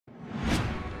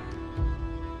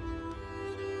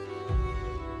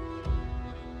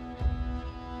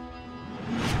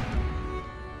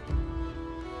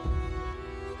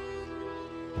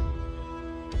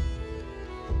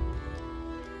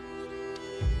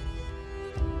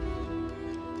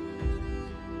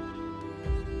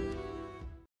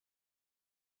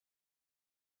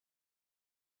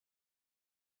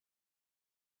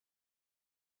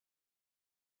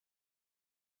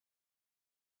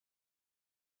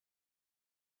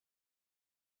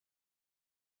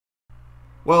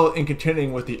Well, in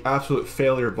continuing with the absolute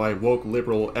failure by woke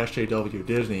liberal SJW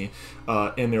Disney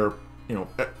in their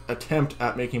attempt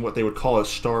at making what they would call a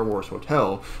Star Wars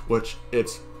hotel, which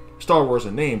it's Star Wars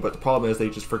in name, but the problem is they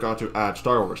just forgot to add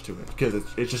Star Wars to it because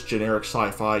it's just generic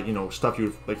sci-fi, stuff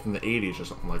you like from the 80s or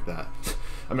something like that.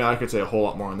 I mean, I could say a whole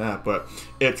lot more on that, but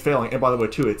it's failing. And by the way,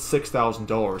 too, it's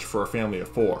 $6,000 for a family of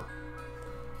 4.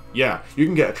 Yeah, you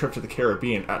can get a trip to the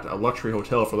Caribbean at a luxury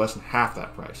hotel for less than half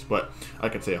that price, but I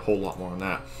could say a whole lot more on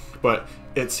that. But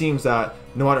it seems that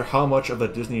no matter how much of the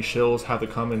Disney shills have to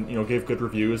come and, give good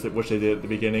reviews, which they did at the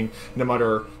beginning, no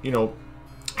matter,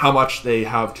 how much they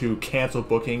have to cancel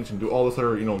bookings and do all this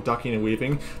other, ducking and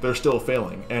weaving, they're still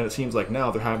failing. And it seems like now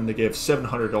they're having to give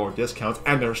 $700 discounts,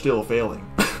 and they're still failing.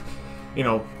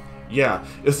 Yeah,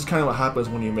 this is kind of what happens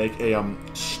when you make a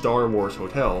Star Wars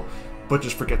hotel, but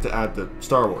just forget to add the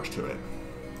Star Wars to it.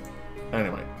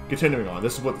 Anyway, continuing on,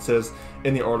 this is what it says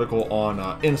in the article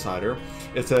on Insider.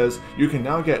 It says, you can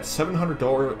now get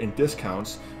 $700 in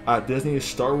discounts at Disney's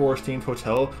Star Wars themed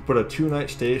hotel, but a 2-night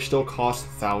stay still costs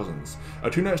thousands. A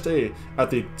 2-night stay at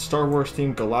the Star Wars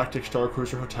themed Galactic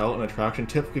Starcruiser hotel and attraction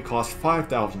typically costs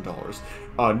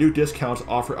 $5,000. New discounts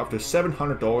offer up to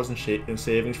 $700 in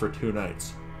savings for 2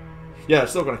 nights. Yeah,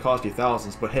 it's still going to cost you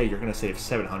thousands, but hey, you're going to save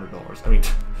 $700. I mean,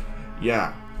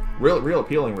 yeah, real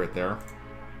appealing right there.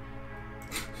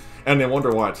 And they wonder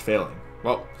why it's failing.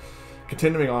 Well,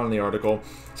 continuing on in the article,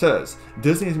 says,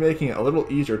 Disney's making it a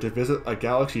little easier to visit a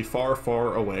galaxy far,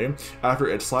 far away after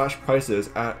it slashed prices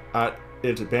at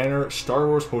its banner Star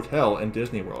Wars Hotel in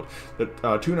Disney World.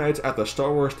 The 2 nights at the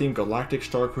Star Wars themed Galactic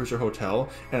Starcruiser Hotel,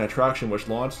 an attraction which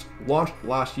launched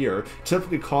last year,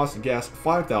 typically cost guests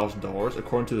 $5,000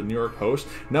 according to the New York Post.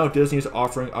 Now Disney is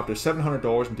offering up to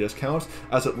 $700 in discounts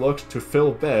as it looks to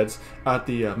fill beds at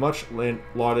the much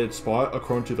lauded spot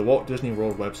according to the Walt Disney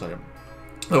World website.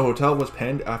 The hotel was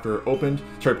panned after it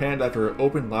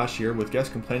opened last year, with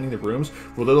guests complaining the rooms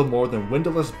were little more than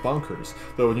windowless bunkers,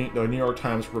 the New York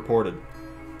Times reported.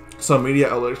 Some media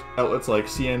outlets like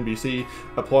CNBC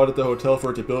applauded the hotel for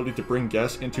its ability to bring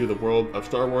guests into the world of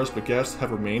Star Wars, but guests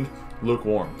have remained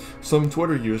lukewarm. Some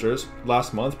Twitter users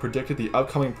last month predicted the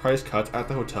upcoming price cuts at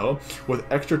the hotel, with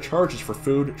extra charges for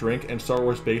food, drink, and Star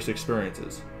Wars-based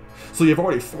experiences. So you've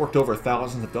already forked over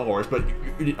thousands of dollars, but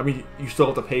you still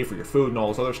have to pay for your food and all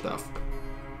this other stuff.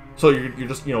 So you're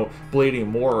just, bleeding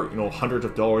more, hundreds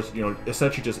of dollars,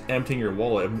 essentially just emptying your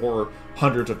wallet of more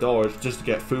hundreds of dollars just to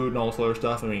get food and all this other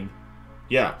stuff. I mean,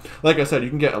 yeah. Like I said, you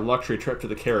can get a luxury trip to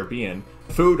the Caribbean,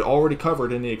 food already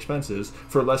covered in the expenses,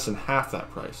 for less than half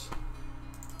that price.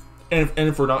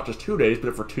 And for not just 2 days,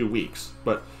 but for 2 weeks.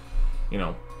 But,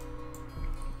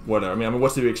 whatever. I mean,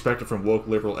 what's to be expected from woke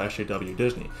liberal SJW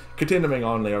Disney? Continuing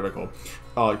on in the article,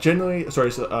 generally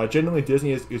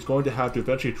Disney is going to have to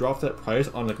eventually drop that price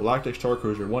on the Galactic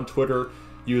Starcruiser. One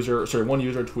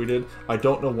user tweeted, "I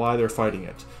don't know why they're fighting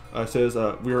it." It says,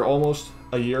 "We are almost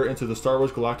a year into the Star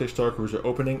Wars Galactic Starcruiser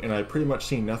opening, and I've pretty much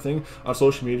seen nothing on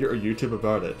social media or YouTube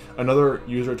about it." Another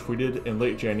user tweeted in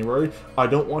late January, "I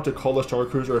don't want to call the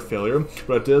Starcruiser a failure,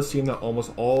 but it does seem that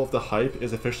almost all of the hype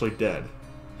is officially dead."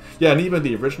 Yeah, and even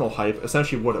the original hype,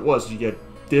 essentially what it was, you get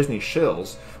Disney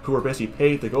shills who were basically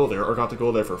paid to go there or got to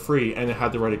go there for free and they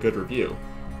had to write a good review.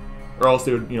 Or else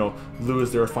they would,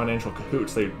 lose their financial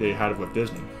cahoots they had with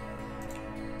Disney.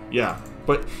 Yeah,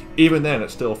 but even then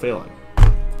it's still failing.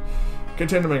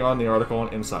 Continuing on the article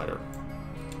on Insider.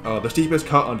 The steepest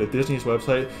cut onto Disney's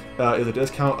website is a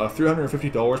discount of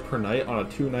 $350 per night on a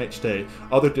 2-night stay.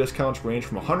 Other discounts range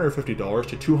from $150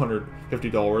 to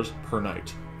 $250 per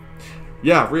night.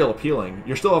 Yeah, real appealing.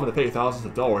 You're still having to pay thousands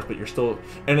of dollars, but you're still...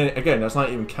 And then, again, that's not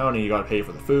even counting you gotta pay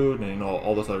for the food and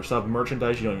all this other stuff.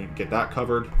 Merchandise, you don't even get that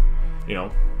covered.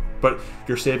 But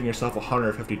you're saving yourself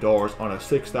 $150 on a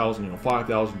 $6,000,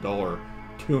 $5,000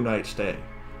 2-night stay.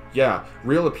 Yeah,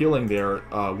 real appealing there,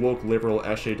 woke liberal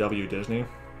SJW Disney.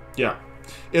 Yeah,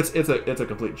 it's a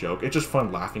complete joke. It's just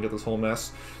fun laughing at this whole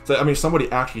mess. So,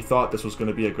 somebody actually thought this was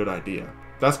going to be a good idea.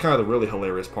 That's kind of the really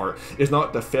hilarious part. It's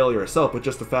not the failure itself, but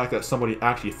just the fact that somebody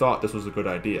actually thought this was a good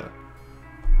idea.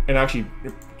 And actually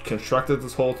constructed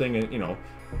this whole thing, and,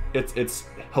 it's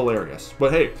hilarious.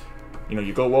 But hey,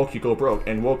 you go woke, you go broke,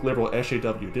 and woke liberal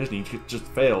SJW Disney just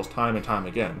fails time and time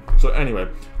again. So anyway,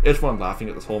 it's fun laughing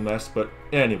at this whole mess, but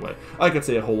anyway, I could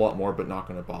say a whole lot more, but not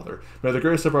going to bother. May the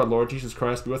grace of our Lord Jesus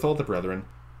Christ be with all the brethren.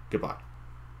 Goodbye.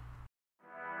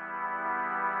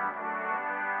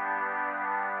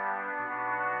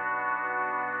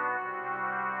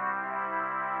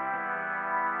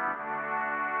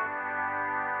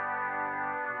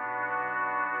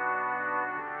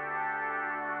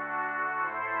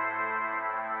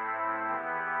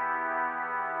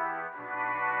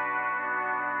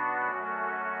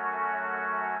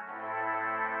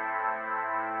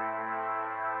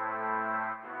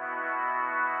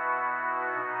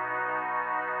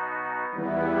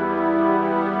 you.